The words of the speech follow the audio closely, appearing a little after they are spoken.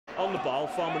on the ball,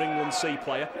 former England C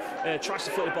player, tries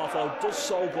to flick the ball forward, does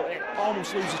so, but it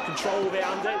almost loses control of it,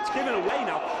 and it's given away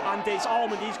now, and it's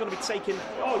Almond. He's going to be taking,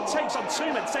 it takes on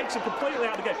two men, takes him completely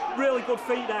out of the game. Really good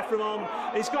feet there from Almond.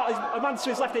 He's got a man to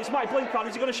his left, it's Matty Blinkhorn.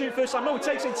 Is he going to shoot first time? No, he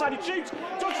takes it inside, he shoots,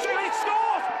 does shoot, he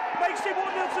scores! Makes it 1-0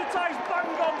 to the ties, bang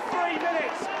on 3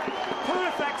 minutes.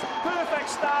 Perfect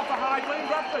start for Hyde,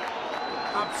 Bradford.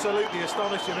 Absolutely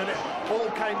astonishing, and it all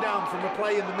came down from a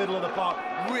play in the middle of the park.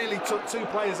 Really took 2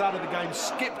 players out of the game,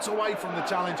 skipped away from the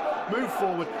challenge, moved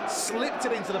forward, slipped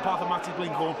it into the path of Matty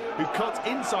Blinkhorn, who cut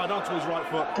inside onto his right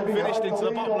foot, finished into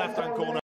the bottom left-hand corner.